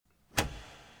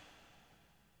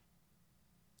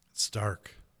It's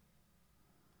dark.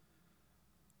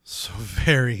 So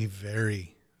very,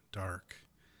 very dark.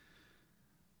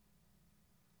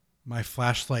 My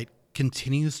flashlight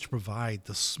continues to provide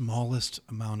the smallest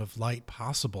amount of light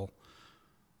possible.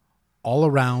 All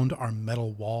around are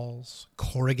metal walls,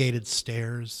 corrugated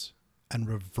stairs, and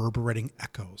reverberating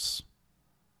echoes.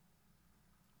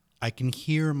 I can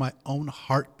hear my own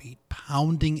heartbeat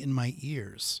pounding in my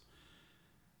ears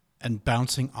and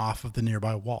bouncing off of the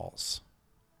nearby walls.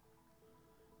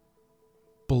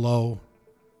 Below,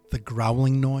 the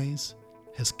growling noise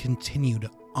has continued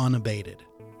unabated,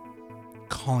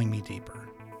 calling me deeper.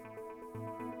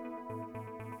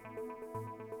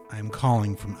 I am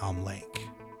calling from Elm Lake.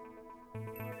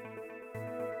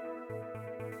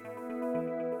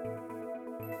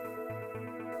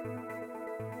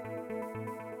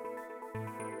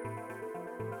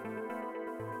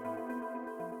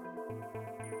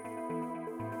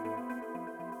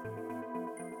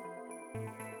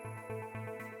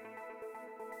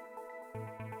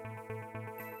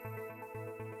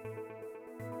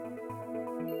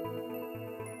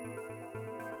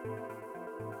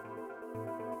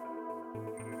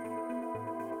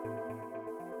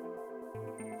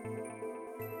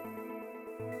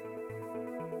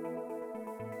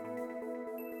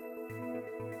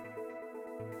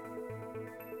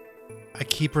 I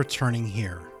keep returning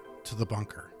here, to the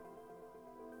bunker.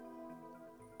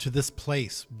 To this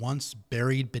place once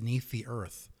buried beneath the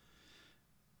earth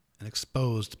and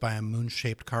exposed by a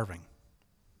moon-shaped carving.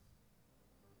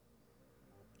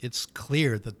 It's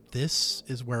clear that this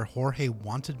is where Jorge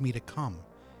wanted me to come.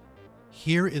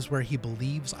 Here is where he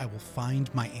believes I will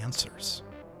find my answers.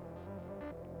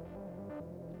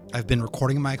 I've been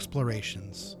recording my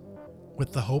explorations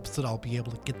with the hopes that I'll be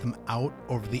able to get them out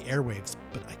over the airwaves,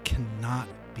 but I cannot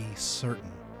be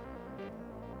certain.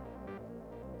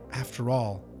 After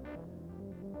all,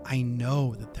 I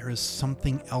know that there is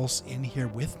something else in here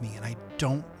with me, and I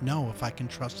don't know if I can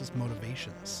trust his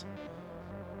motivations.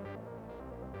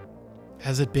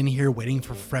 Has it been here waiting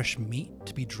for fresh meat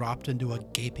to be dropped into a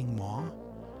gaping maw?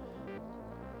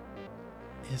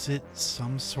 Is it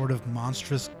some sort of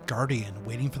monstrous guardian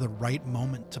waiting for the right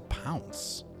moment to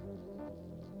pounce?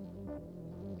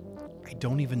 I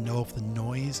don't even know if the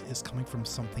noise is coming from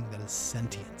something that is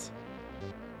sentient.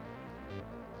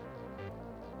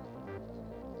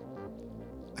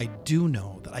 I do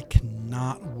know that I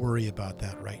cannot worry about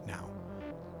that right now.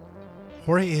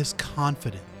 Jorge is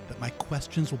confident that my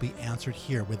questions will be answered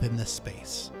here within this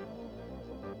space.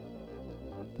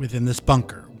 Within this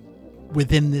bunker.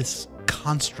 Within this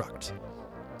construct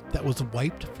that was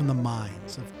wiped from the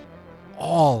minds of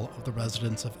all of the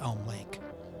residents of Elm Lake,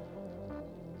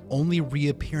 only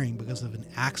reappearing because of an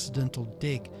accidental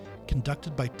dig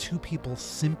conducted by two people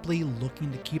simply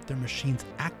looking to keep their machines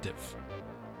active,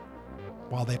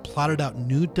 while they plotted out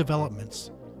new developments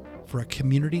for a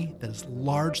community that has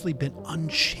largely been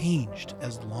unchanged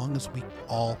as long as we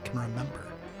all can remember.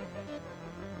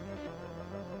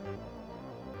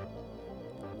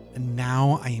 And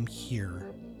now I am here,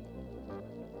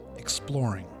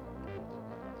 exploring.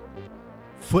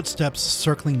 Footsteps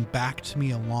circling back to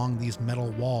me along these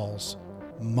metal walls,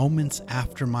 moments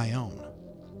after my own.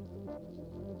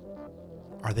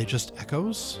 Are they just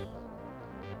echoes?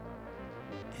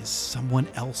 Is someone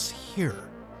else here?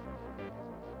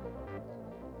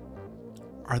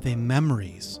 Are they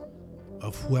memories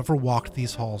of whoever walked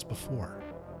these halls before?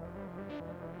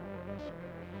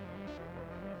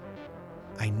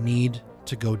 I need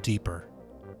to go deeper.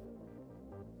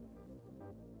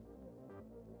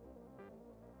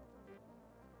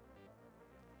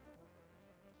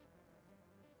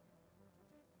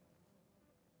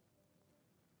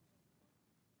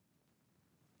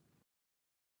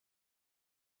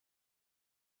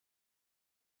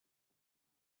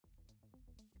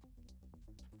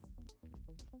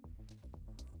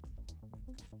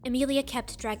 Amelia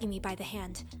kept dragging me by the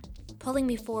hand, pulling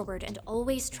me forward and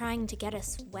always trying to get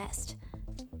us west.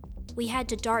 We had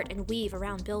to dart and weave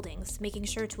around buildings, making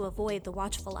sure to avoid the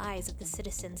watchful eyes of the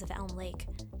citizens of Elm Lake.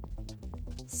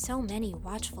 So many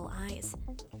watchful eyes.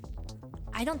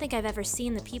 I don't think I've ever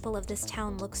seen the people of this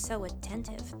town look so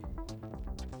attentive.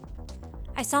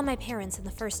 I saw my parents in the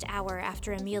first hour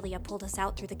after Amelia pulled us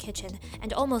out through the kitchen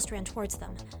and almost ran towards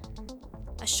them.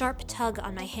 A sharp tug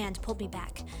on my hand pulled me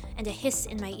back, and a hiss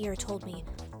in my ear told me,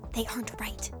 "They aren't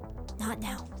right. Not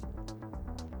now."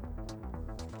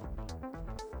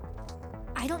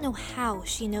 I don't know how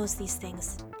she knows these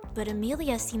things, but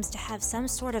Amelia seems to have some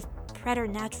sort of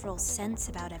preternatural sense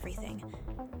about everything.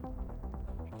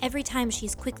 Every time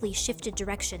she's quickly shifted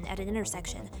direction at an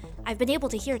intersection, I've been able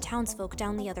to hear townsfolk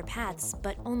down the other paths,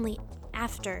 but only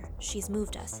after she's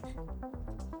moved us.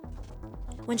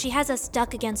 When she has us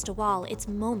stuck against a wall, it's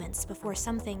moments before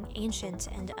something ancient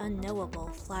and unknowable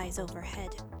flies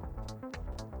overhead.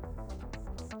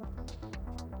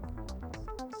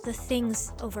 The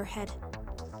things overhead.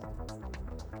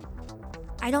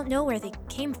 I don't know where they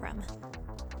came from.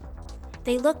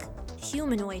 They look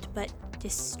humanoid, but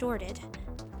distorted.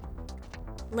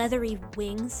 Leathery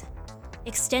wings,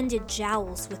 extended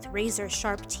jowls with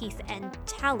razor-sharp teeth, and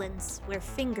talons where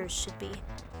fingers should be.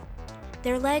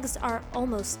 Their legs are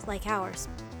almost like ours,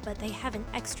 but they have an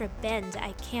extra bend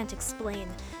I can't explain,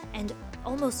 and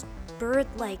almost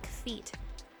bird-like feet.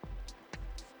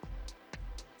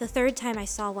 The third time I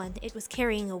saw one, it was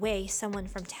carrying away someone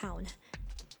from town.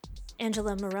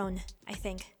 Angela Marone, I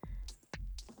think.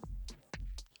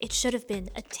 It should have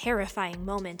been a terrifying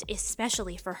moment,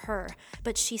 especially for her,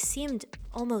 but she seemed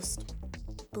almost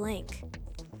blank,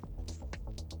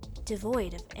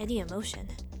 devoid of any emotion.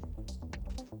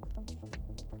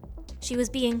 She was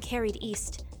being carried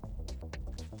east,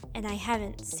 and I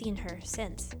haven't seen her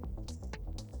since.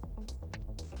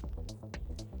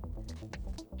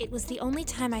 It was the only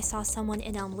time I saw someone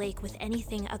in Elm Lake with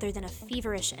anything other than a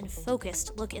feverish and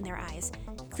focused look in their eyes,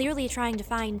 clearly trying to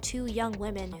find two young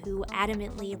women who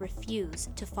adamantly refuse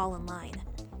to fall in line.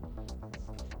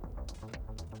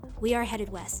 We are headed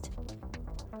west,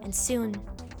 and soon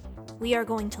we are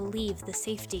going to leave the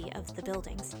safety of the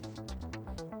buildings.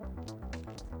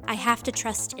 I have to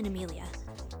trust in Amelia,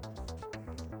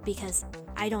 because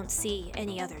I don't see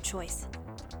any other choice.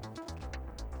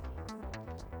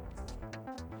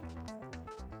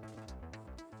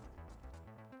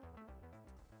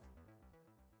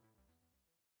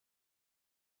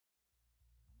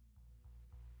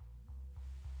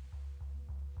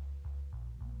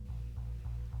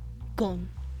 Gone.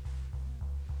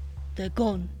 They're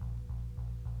gone.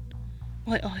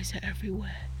 My eyes are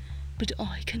everywhere, but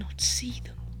I cannot see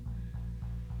them.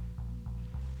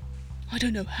 I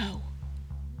don't know how.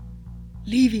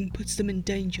 Leaving puts them in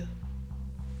danger.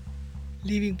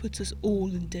 Leaving puts us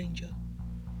all in danger.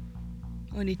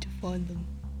 I need to find them.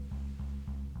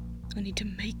 I need to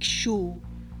make sure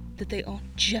that they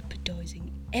aren't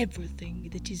jeopardizing everything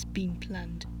that is being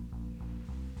planned.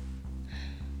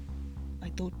 I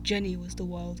thought Jenny was the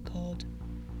wild card.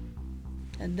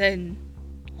 And then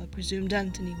I presumed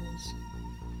Anthony was.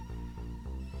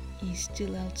 He's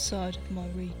still outside of my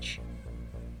reach.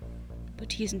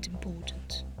 But he isn't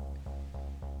important.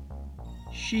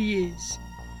 She is,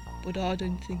 but I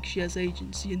don't think she has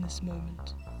agency in this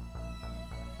moment.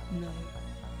 No,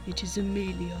 it is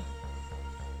Amelia.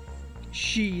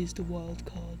 She is the wild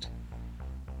card.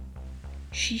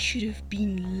 She should have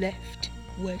been left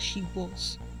where she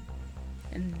was.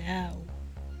 And now,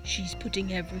 she's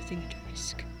putting everything at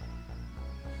risk.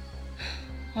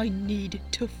 I need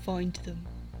to find them.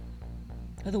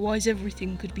 Otherwise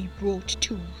everything could be brought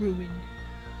to ruin.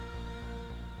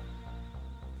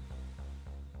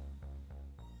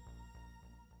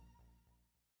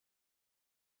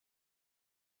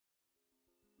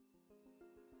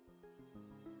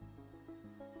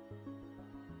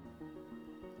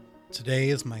 Today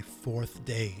is my 4th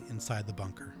day inside the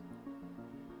bunker.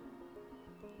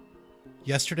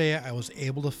 Yesterday, I was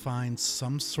able to find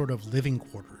some sort of living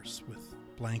quarters with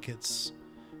blankets,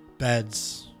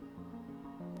 beds,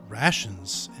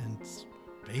 rations, and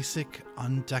basic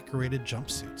undecorated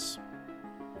jumpsuits.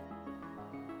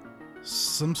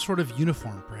 Some sort of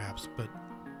uniform, perhaps, but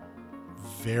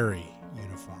very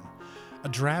uniform. A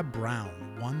drab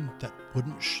brown, one that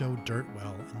wouldn't show dirt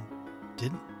well and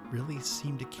didn't really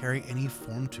seem to carry any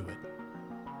form to it.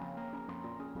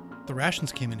 The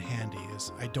rations came in handy,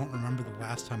 as I don't remember the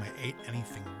last time I ate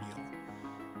anything real.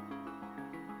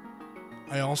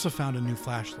 I also found a new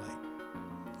flashlight.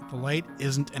 The light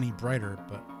isn't any brighter,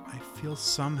 but I feel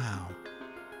somehow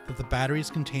that the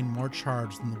batteries contain more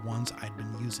charge than the ones I'd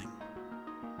been using.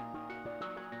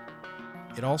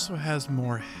 It also has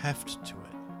more heft to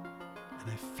it,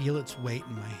 and I feel its weight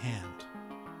in my hand.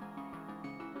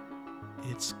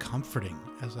 It's comforting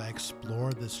as I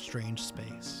explore this strange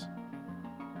space.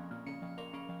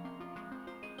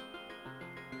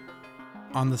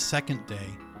 On the second day,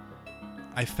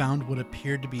 I found what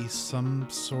appeared to be some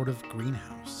sort of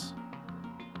greenhouse.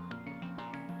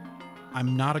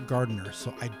 I'm not a gardener,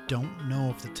 so I don't know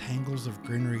if the tangles of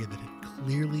greenery that had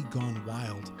clearly gone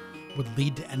wild would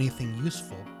lead to anything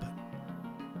useful, but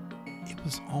it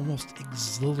was almost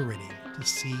exhilarating to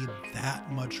see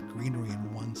that much greenery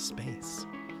in one space.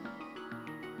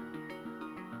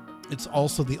 It's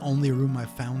also the only room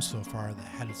I've found so far that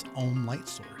had its own light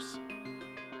source.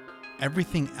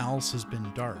 Everything else has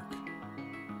been dark,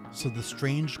 so the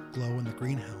strange glow in the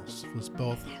greenhouse was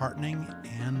both heartening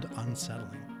and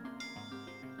unsettling.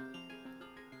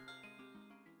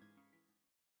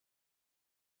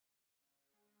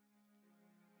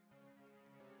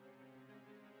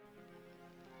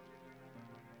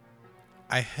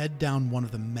 I head down one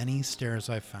of the many stairs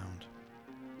I found,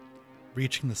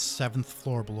 reaching the 7th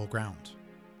floor below ground.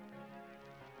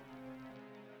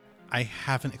 I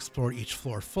haven't explored each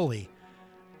floor fully,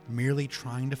 merely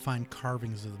trying to find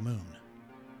carvings of the moon.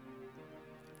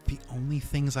 The only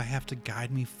things I have to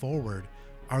guide me forward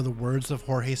are the words of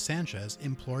Jorge Sanchez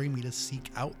imploring me to seek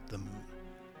out the moon.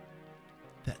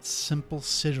 That simple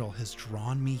sigil has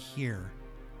drawn me here,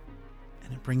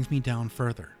 and it brings me down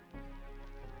further.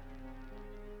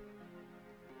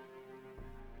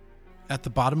 At the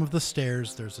bottom of the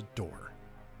stairs, there's a door.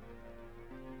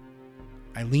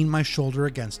 I lean my shoulder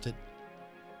against it,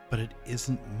 but it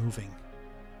isn't moving.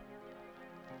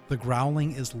 The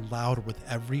growling is louder with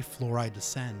every floor I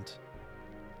descend,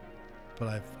 but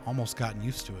I've almost gotten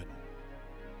used to it.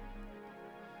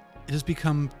 It has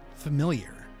become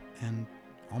familiar and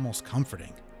almost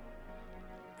comforting,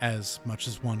 as much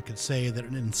as one could say that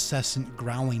an incessant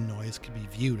growling noise could be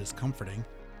viewed as comforting.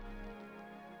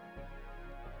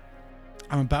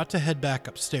 I'm about to head back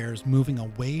upstairs, moving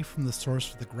away from the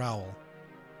source of the growl,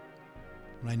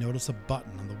 when I notice a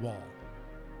button on the wall.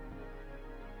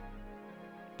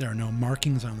 There are no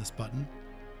markings on this button,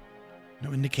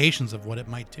 no indications of what it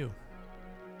might do.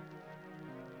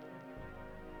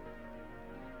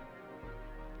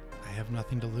 I have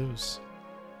nothing to lose.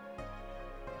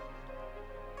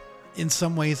 In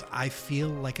some ways, I feel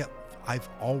like I've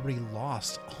already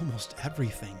lost almost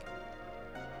everything.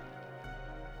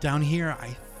 Down here,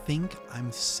 I think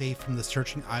I'm safe from the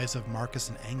searching eyes of Marcus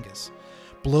and Angus.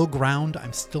 Below ground,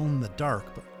 I'm still in the dark,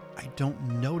 but I don't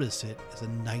notice it as a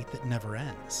night that never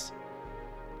ends.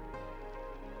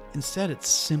 Instead, it's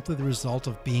simply the result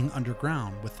of being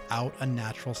underground without a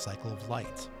natural cycle of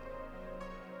light.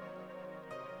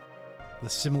 The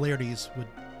similarities would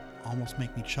almost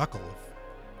make me chuckle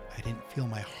if I didn't feel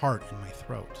my heart in my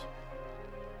throat.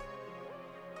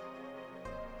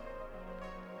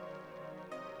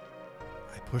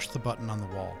 I push the button on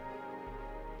the wall.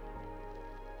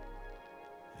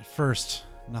 At first,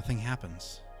 nothing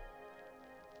happens.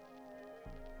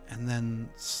 And then,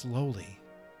 slowly,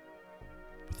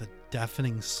 with a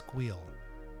deafening squeal,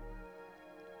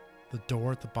 the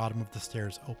door at the bottom of the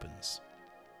stairs opens,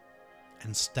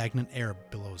 and stagnant air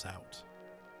billows out.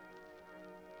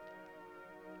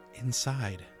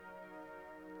 Inside,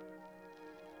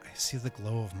 I see the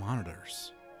glow of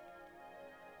monitors.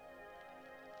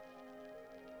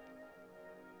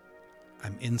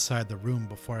 I'm inside the room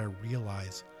before I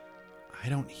realize I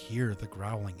don't hear the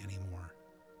growling anymore.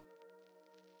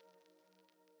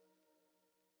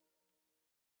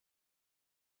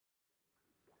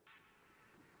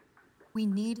 We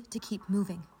need to keep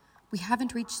moving. We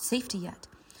haven't reached safety yet.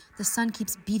 The sun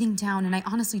keeps beating down, and I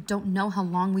honestly don't know how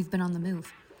long we've been on the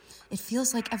move. It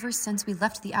feels like ever since we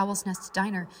left the Owl's Nest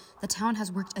Diner, the town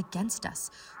has worked against us,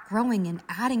 growing and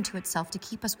adding to itself to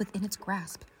keep us within its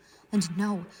grasp. And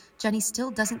no, Jenny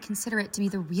still doesn't consider it to be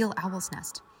the real Owl's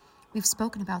Nest. We've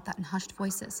spoken about that in hushed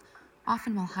voices,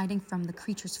 often while hiding from the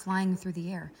creatures flying through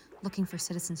the air, looking for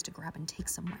citizens to grab and take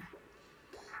somewhere.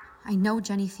 I know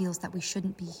Jenny feels that we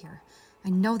shouldn't be here. I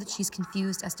know that she's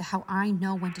confused as to how I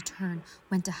know when to turn,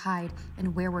 when to hide,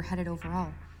 and where we're headed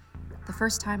overall. The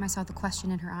first time I saw the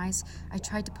question in her eyes, I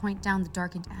tried to point down the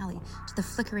darkened alley to the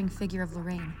flickering figure of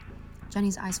Lorraine.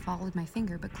 Jenny's eyes followed my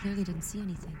finger, but clearly didn't see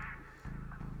anything.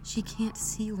 She can't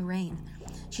see Lorraine.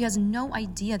 She has no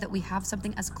idea that we have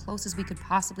something as close as we could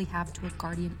possibly have to a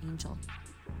guardian angel.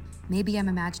 Maybe I'm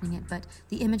imagining it, but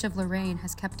the image of Lorraine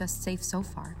has kept us safe so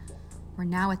far. We're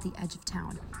now at the edge of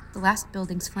town, the last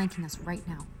building's flanking us right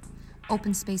now.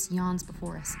 Open space yawns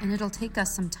before us, and it'll take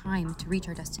us some time to reach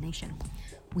our destination.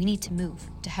 We need to move,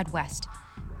 to head west.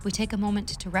 We take a moment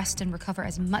to rest and recover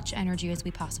as much energy as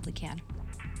we possibly can.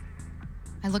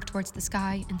 I look towards the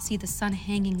sky and see the sun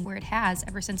hanging where it has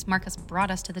ever since Marcus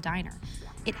brought us to the diner.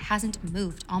 It hasn't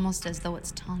moved, almost as though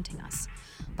it's taunting us,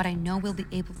 but I know we'll be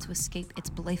able to escape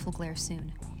its baleful glare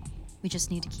soon. We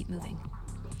just need to keep moving.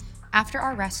 After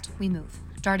our rest, we move,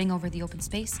 darting over the open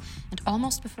space, and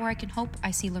almost before I can hope,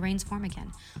 I see Lorraine's form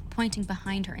again, pointing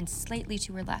behind her and slightly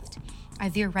to her left. I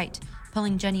veer right,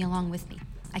 pulling Jenny along with me.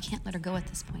 I can't let her go at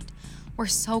this point. We're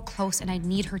so close, and I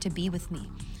need her to be with me.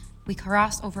 We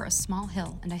cross over a small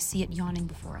hill, and I see it yawning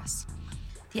before us.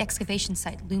 The excavation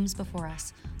site looms before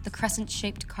us, the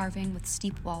crescent-shaped carving with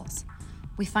steep walls.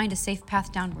 We find a safe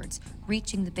path downwards,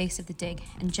 reaching the base of the dig,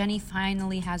 and Jenny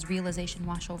finally has realization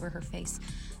wash over her face.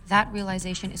 That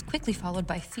realization is quickly followed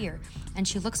by fear, and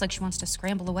she looks like she wants to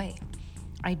scramble away.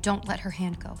 I don't let her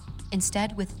hand go.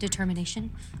 Instead, with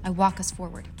determination, I walk us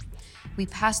forward. We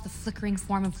pass the flickering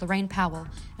form of Lorraine Powell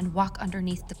and walk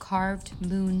underneath the carved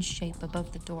moon shape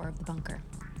above the door of the bunker.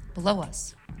 Below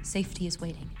us, safety is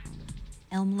waiting.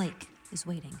 Elm Lake is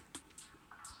waiting.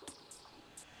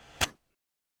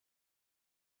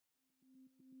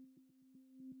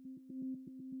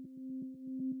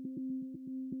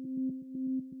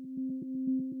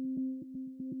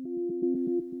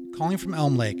 Calling from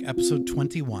Elm Lake, Episode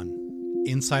 21,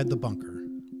 Inside the Bunker,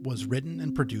 was written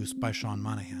and produced by Sean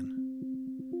Monahan.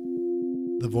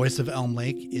 The voice of Elm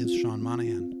Lake is Sean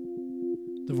Monahan.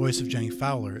 The voice of Jenny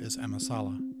Fowler is Emma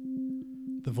Sala.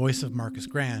 The voice of Marcus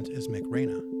Grant is Mick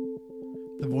Reyna.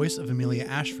 The voice of Amelia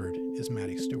Ashford is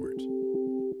Maddie Stewart.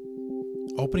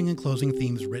 Opening and closing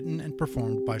themes written and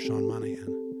performed by Sean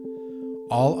Monahan.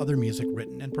 All other music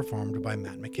written and performed by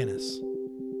Matt McInnes.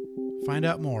 Find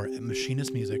out more at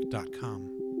machinistmusic.com.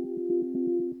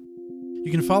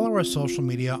 You can follow our social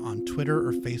media on Twitter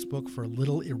or Facebook for a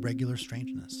little irregular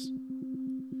strangeness.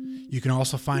 You can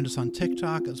also find us on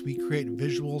TikTok as we create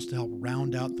visuals to help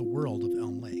round out the world of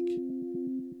Elm Lake.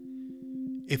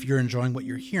 If you're enjoying what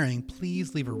you're hearing,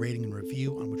 please leave a rating and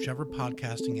review on whichever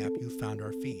podcasting app you found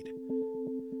our feed.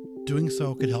 Doing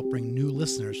so could help bring new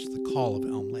listeners to the call of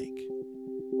Elm Lake.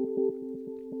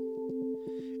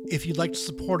 If you'd like to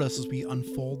support us as we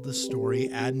unfold this story,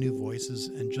 add new voices,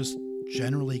 and just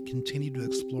generally continue to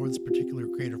explore this particular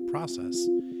creative process,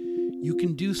 you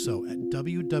can do so at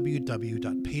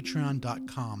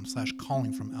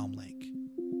www.patreon.com/callingfromelmlake.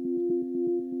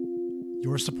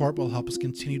 Your support will help us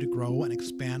continue to grow and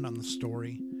expand on the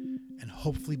story, and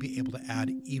hopefully be able to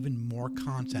add even more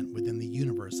content within the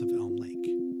universe of Elm Lake.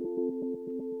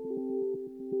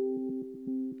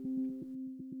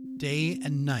 Day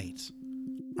and night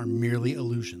are merely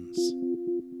illusions.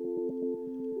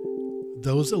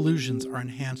 Those illusions are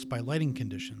enhanced by lighting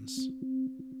conditions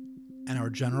and our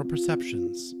general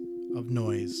perceptions of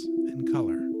noise and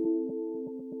color.